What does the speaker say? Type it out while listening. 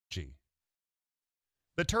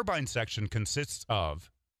The turbine section consists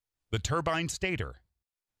of the turbine stator,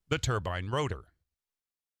 the turbine rotor.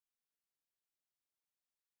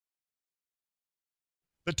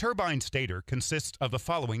 The turbine stator consists of the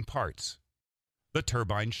following parts: the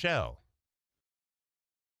turbine shell,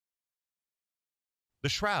 the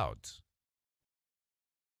shrouds,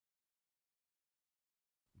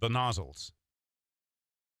 the nozzles.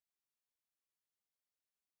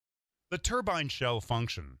 The turbine shell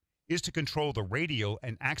function is to control the radial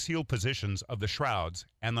and axial positions of the shrouds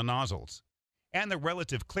and the nozzles, and the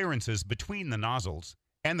relative clearances between the nozzles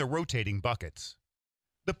and the rotating buckets.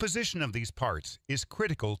 The position of these parts is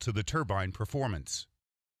critical to the turbine performance.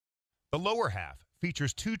 The lower half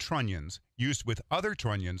features two trunnions used with other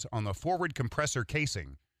trunnions on the forward compressor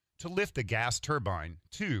casing to lift the gas turbine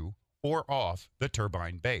to or off the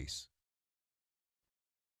turbine base.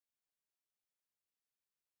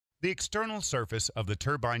 The external surface of the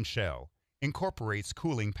turbine shell incorporates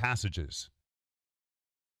cooling passages.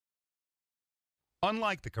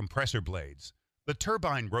 Unlike the compressor blades, the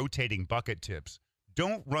turbine rotating bucket tips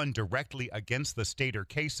don't run directly against the stator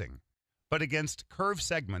casing, but against curved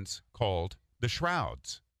segments called the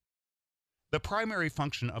shrouds. The primary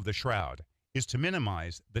function of the shroud is to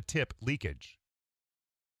minimize the tip leakage.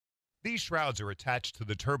 These shrouds are attached to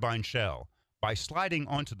the turbine shell by sliding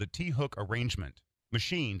onto the T-hook arrangement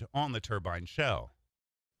machined on the turbine shell.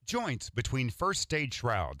 Joints between first stage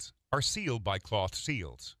shrouds are sealed by cloth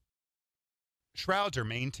seals. Shrouds are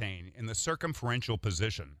maintained in the circumferential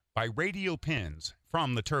position by radial pins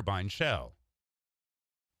from the turbine shell.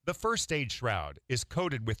 The first stage shroud is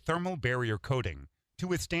coated with thermal barrier coating to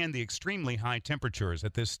withstand the extremely high temperatures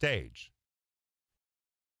at this stage.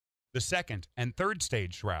 The second and third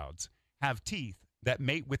stage shrouds have teeth that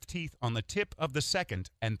mate with teeth on the tip of the second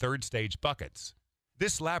and third stage buckets.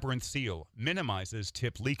 This labyrinth seal minimizes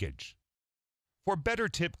tip leakage. For better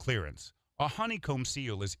tip clearance, a honeycomb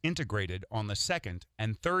seal is integrated on the second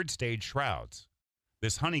and third stage shrouds.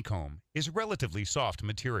 This honeycomb is relatively soft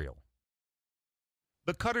material.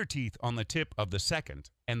 The cutter teeth on the tip of the second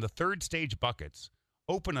and the third stage buckets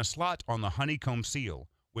open a slot on the honeycomb seal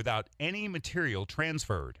without any material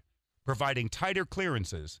transferred, providing tighter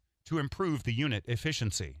clearances to improve the unit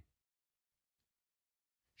efficiency.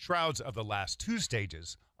 Shrouds of the last two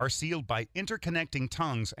stages are sealed by interconnecting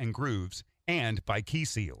tongues and grooves and by key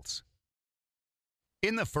seals.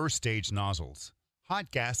 In the first stage nozzles, hot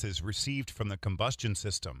gases received from the combustion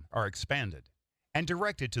system are expanded and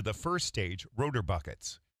directed to the first stage rotor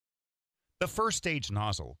buckets. The first stage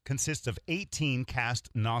nozzle consists of 18 cast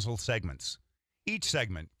nozzle segments. Each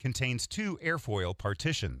segment contains two airfoil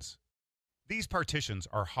partitions. These partitions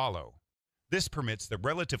are hollow. This permits the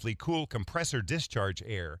relatively cool compressor discharge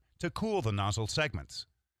air to cool the nozzle segments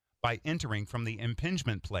by entering from the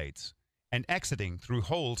impingement plates and exiting through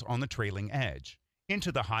holes on the trailing edge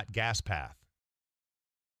into the hot gas path.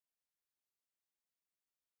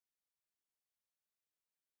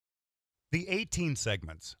 The 18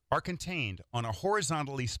 segments are contained on a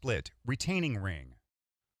horizontally split retaining ring.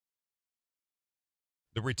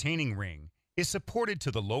 The retaining ring is supported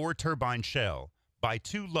to the lower turbine shell by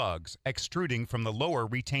two lugs extruding from the lower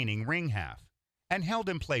retaining ring half and held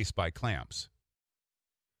in place by clamps.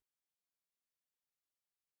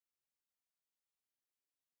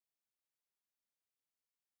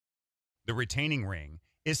 The retaining ring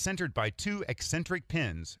is centered by two eccentric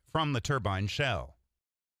pins from the turbine shell.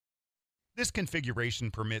 This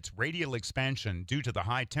configuration permits radial expansion due to the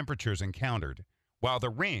high temperatures encountered, while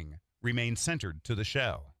the ring remains centered to the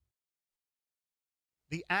shell.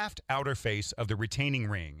 The aft outer face of the retaining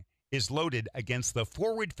ring is loaded against the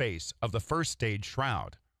forward face of the first stage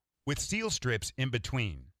shroud, with steel strips in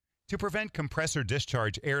between to prevent compressor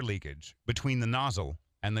discharge air leakage between the nozzle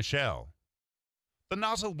and the shell. The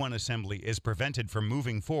nozzle one assembly is prevented from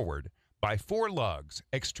moving forward by four lugs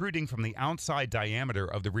extruding from the outside diameter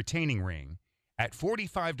of the retaining ring at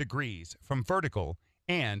 45 degrees from vertical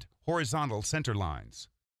and horizontal center lines.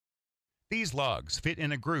 These lugs fit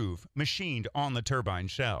in a groove machined on the turbine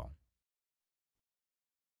shell.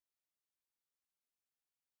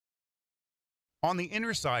 On the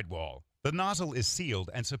inner sidewall, the nozzle is sealed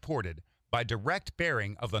and supported by direct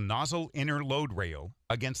bearing of the nozzle inner load rail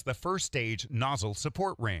against the first stage nozzle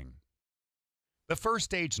support ring. The first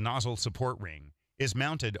stage nozzle support ring is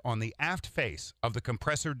mounted on the aft face of the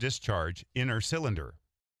compressor discharge inner cylinder.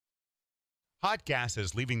 Hot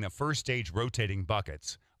gases leaving the first stage rotating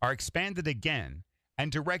buckets are expanded again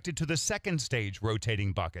and directed to the second stage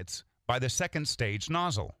rotating buckets by the second stage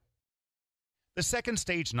nozzle. The second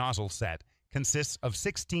stage nozzle set consists of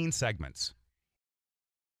 16 segments.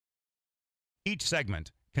 Each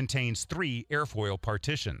segment contains 3 airfoil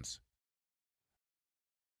partitions.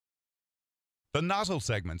 The nozzle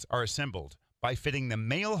segments are assembled by fitting the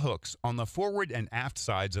male hooks on the forward and aft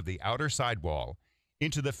sides of the outer sidewall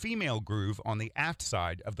into the female groove on the aft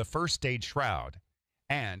side of the first stage shroud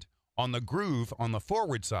and on the groove on the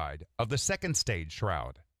forward side of the second stage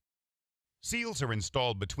shroud. Seals are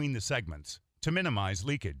installed between the segments to minimize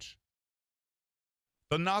leakage.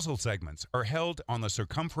 The nozzle segments are held on the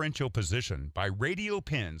circumferential position by radial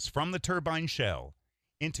pins from the turbine shell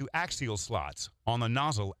into axial slots on the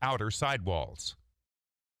nozzle outer sidewalls.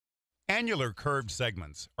 Annular curved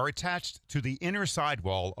segments are attached to the inner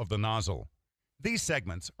sidewall of the nozzle. These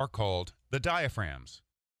segments are called the diaphragms.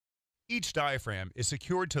 Each diaphragm is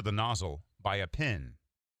secured to the nozzle by a pin.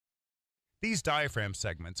 These diaphragm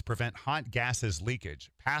segments prevent hot gases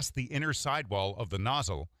leakage past the inner sidewall of the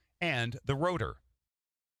nozzle and the rotor.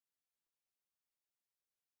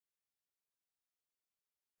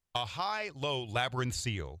 A high-low labyrinth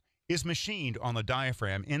seal is machined on the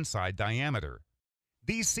diaphragm inside diameter.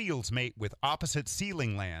 These seals mate with opposite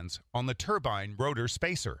sealing lands on the turbine rotor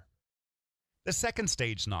spacer. The second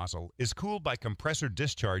stage nozzle is cooled by compressor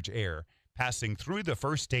discharge air passing through the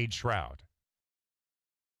first stage shroud.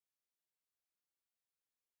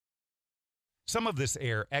 Some of this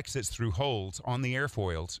air exits through holes on the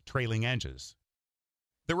airfoil's trailing edges.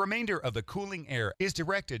 The remainder of the cooling air is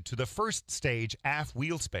directed to the first stage aft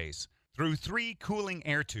wheel space through 3 cooling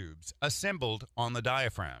air tubes assembled on the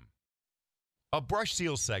diaphragm. A brush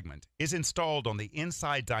seal segment is installed on the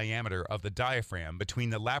inside diameter of the diaphragm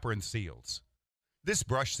between the labyrinth seals. This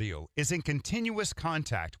brush seal is in continuous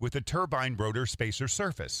contact with the turbine rotor spacer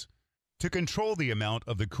surface to control the amount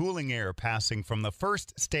of the cooling air passing from the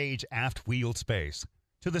first stage aft wheel space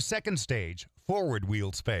to the second stage forward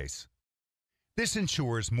wheel space. This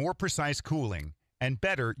ensures more precise cooling and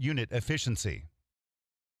better unit efficiency.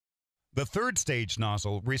 The third stage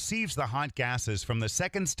nozzle receives the hot gases from the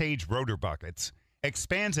second stage rotor buckets,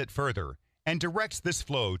 expands it further, and directs this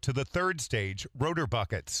flow to the third stage rotor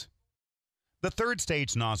buckets. The third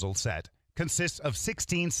stage nozzle set consists of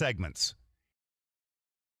 16 segments.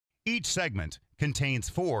 Each segment contains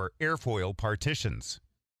 4 airfoil partitions.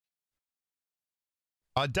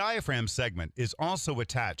 A diaphragm segment is also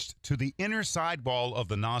attached to the inner sidewall of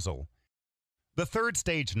the nozzle. The third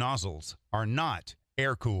stage nozzles are not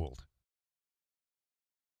air-cooled.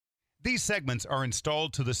 These segments are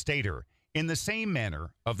installed to the stator in the same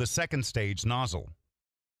manner of the second stage nozzle.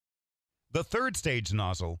 The third stage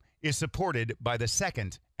nozzle is supported by the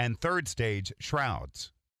second and third stage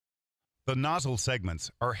shrouds. The nozzle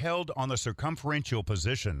segments are held on the circumferential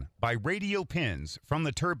position by radial pins from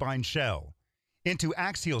the turbine shell into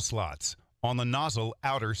axial slots on the nozzle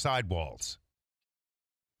outer sidewalls.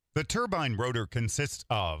 The turbine rotor consists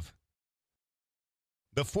of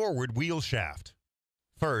the forward wheel shaft,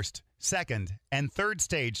 first, second, and third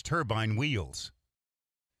stage turbine wheels,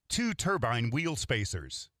 2 turbine wheel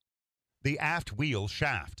spacers, the aft wheel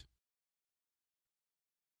shaft.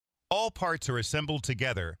 All parts are assembled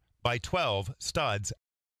together by 12 studs.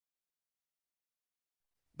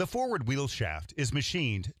 The forward wheel shaft is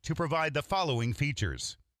machined to provide the following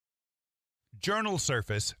features: journal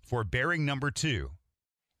surface for bearing number 2,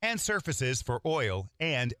 and surfaces for oil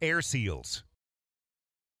and air seals.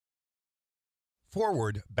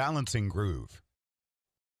 Forward balancing groove.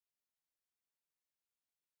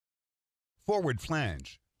 Forward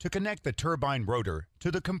flange to connect the turbine rotor to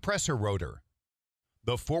the compressor rotor.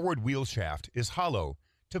 The forward wheel shaft is hollow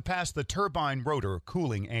to pass the turbine rotor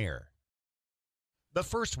cooling air. The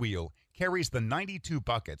first wheel carries the 92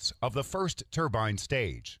 buckets of the first turbine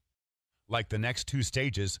stage. Like the next 2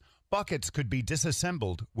 stages, buckets could be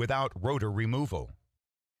disassembled without rotor removal.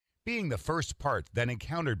 Being the first part then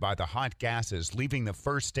encountered by the hot gases leaving the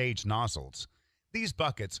first stage nozzles, these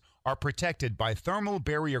buckets are protected by thermal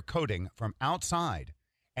barrier coating from outside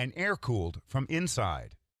and air-cooled from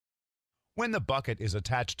inside. When the bucket is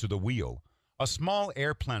attached to the wheel, a small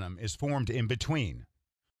air plenum is formed in between.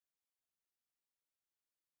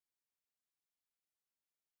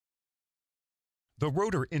 The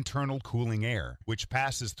rotor internal cooling air, which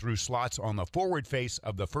passes through slots on the forward face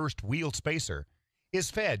of the first wheel spacer,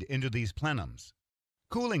 is fed into these plenums.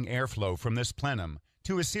 Cooling airflow from this plenum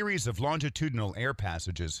to a series of longitudinal air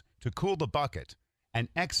passages to cool the bucket and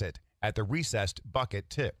exit at the recessed bucket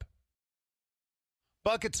tip.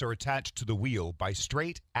 Buckets are attached to the wheel by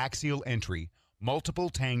straight axial entry multiple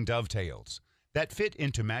tang dovetails that fit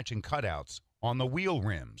into matching cutouts on the wheel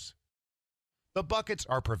rims. The buckets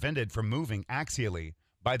are prevented from moving axially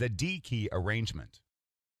by the D-key arrangement.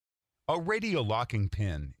 A radial locking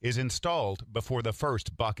pin is installed before the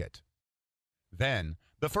first bucket. Then,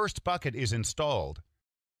 The first bucket is installed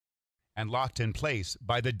and locked in place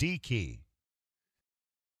by the D key.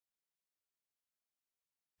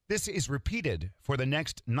 This is repeated for the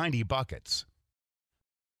next 90 buckets.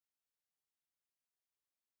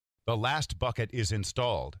 The last bucket is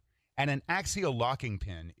installed, and an axial locking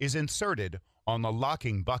pin is inserted on the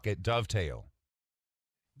locking bucket dovetail.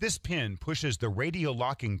 This pin pushes the radial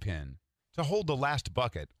locking pin to hold the last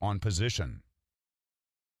bucket on position.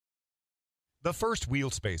 The first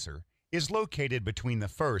wheel spacer is located between the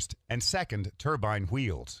first and second turbine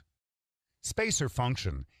wheels. Spacer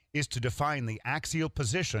function is to define the axial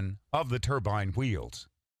position of the turbine wheels.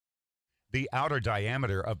 The outer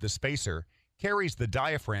diameter of the spacer carries the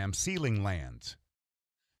diaphragm sealing lands.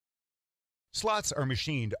 Slots are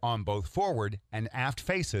machined on both forward and aft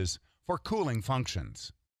faces for cooling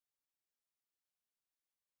functions.